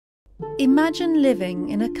Imagine living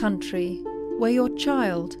in a country where your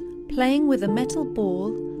child, playing with a metal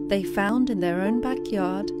ball they found in their own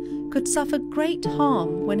backyard, could suffer great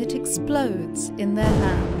harm when it explodes in their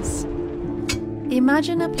hands.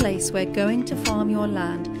 Imagine a place where going to farm your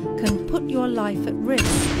land can put your life at risk,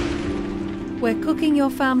 where cooking your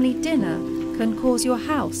family dinner can cause your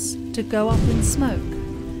house to go up in smoke.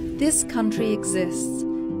 This country exists.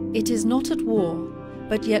 It is not at war,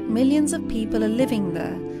 but yet millions of people are living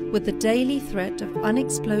there with the daily threat of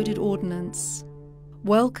unexploded ordnance.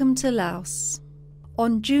 Welcome to Laos.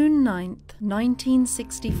 On June 9,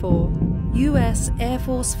 1964, US Air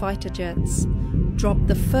Force fighter jets dropped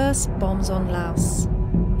the first bombs on Laos.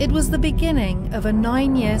 It was the beginning of a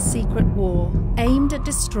 9-year secret war aimed at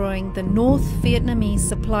destroying the North Vietnamese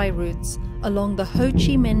supply routes along the Ho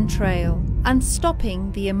Chi Minh Trail and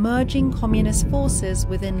stopping the emerging communist forces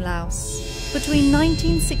within Laos. Between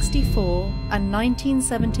 1964 and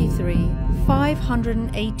 1973,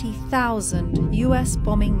 580,000 US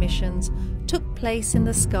bombing missions took place in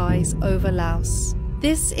the skies over Laos.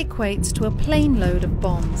 This equates to a plane load of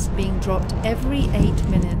bombs being dropped every 8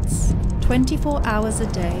 minutes, 24 hours a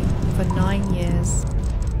day for 9 years.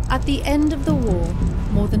 At the end of the war,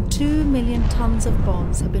 more than 2 million tons of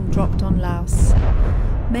bombs have been dropped on Laos,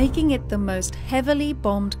 making it the most heavily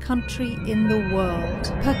bombed country in the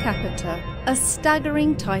world per capita, a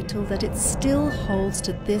staggering title that it still holds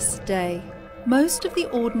to this day. Most of the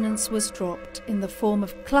ordnance was dropped in the form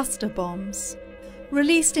of cluster bombs.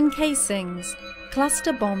 Released in casings,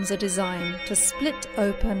 cluster bombs are designed to split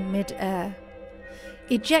open mid-air,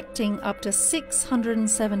 ejecting up to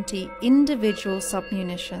 670 individual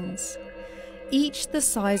submunitions, each the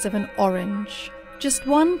size of an orange. Just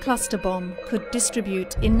one cluster bomb could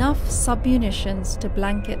distribute enough submunitions to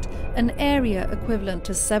blanket an area equivalent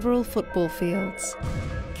to several football fields,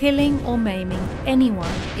 killing or maiming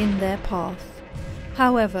anyone in their path.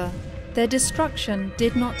 However, their destruction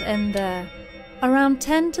did not end there. Around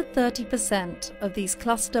 10 to 30% of these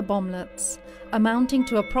cluster bomblets, amounting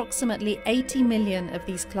to approximately 80 million of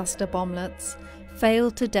these cluster bomblets,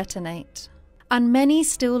 failed to detonate, and many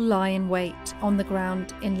still lie in wait on the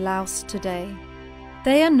ground in Laos today.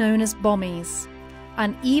 They are known as bommies,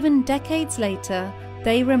 and even decades later,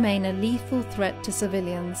 they remain a lethal threat to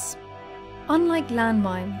civilians. Unlike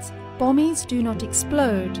landmines, bommies do not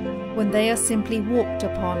explode when they are simply walked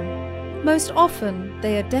upon. Most often,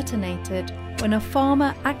 they are detonated when a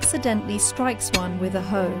farmer accidentally strikes one with a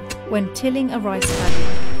hoe when tilling a rice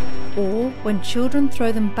paddy, or when children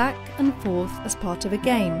throw them back and forth as part of a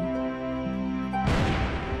game.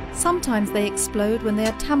 Sometimes they explode when they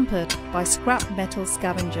are tampered by scrap metal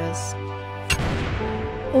scavengers,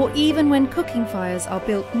 or even when cooking fires are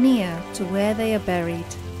built near to where they are buried.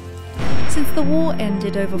 Since the war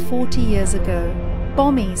ended over 40 years ago,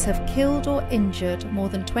 bommies have killed or injured more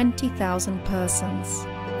than 20,000 persons,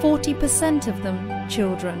 40% of them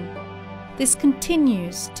children. This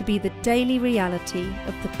continues to be the daily reality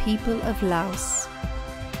of the people of Laos.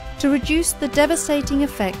 To reduce the devastating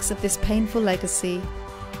effects of this painful legacy,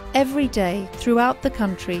 every day throughout the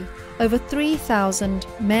country, over 3,000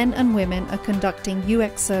 men and women are conducting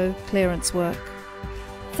UXO clearance work.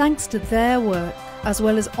 Thanks to their work, as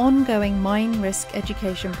well as ongoing mine risk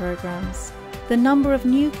education programs, the number of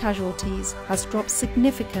new casualties has dropped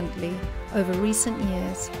significantly over recent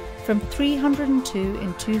years, from 302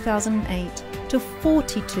 in 2008 to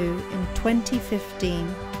 42 in 2015.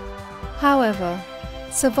 However,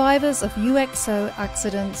 survivors of UXO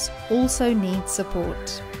accidents also need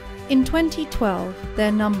support. In 2012,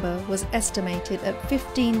 their number was estimated at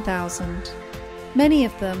 15,000. Many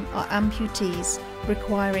of them are amputees,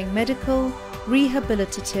 requiring medical,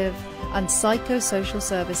 rehabilitative and psychosocial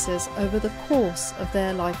services over the course of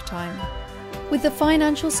their lifetime. With the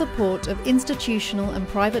financial support of institutional and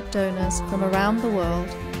private donors from around the world,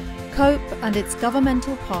 COPE and its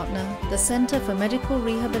governmental partner, the Centre for Medical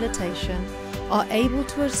Rehabilitation, are able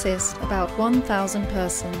to assist about 1,000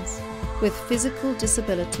 persons with physical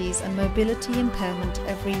disabilities and mobility impairment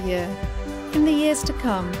every year. In the years to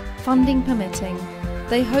come, funding permitting,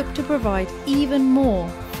 they hope to provide even more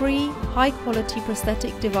free, high-quality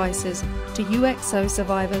prosthetic devices to UXO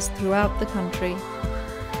survivors throughout the country.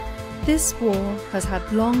 This war has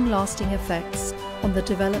had long-lasting effects on the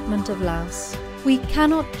development of Laos. We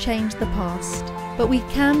cannot change the past, but we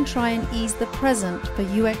can try and ease the present for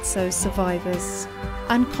UXO survivors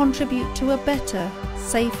and contribute to a better,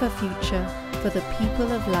 safer future for the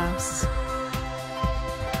people of Laos.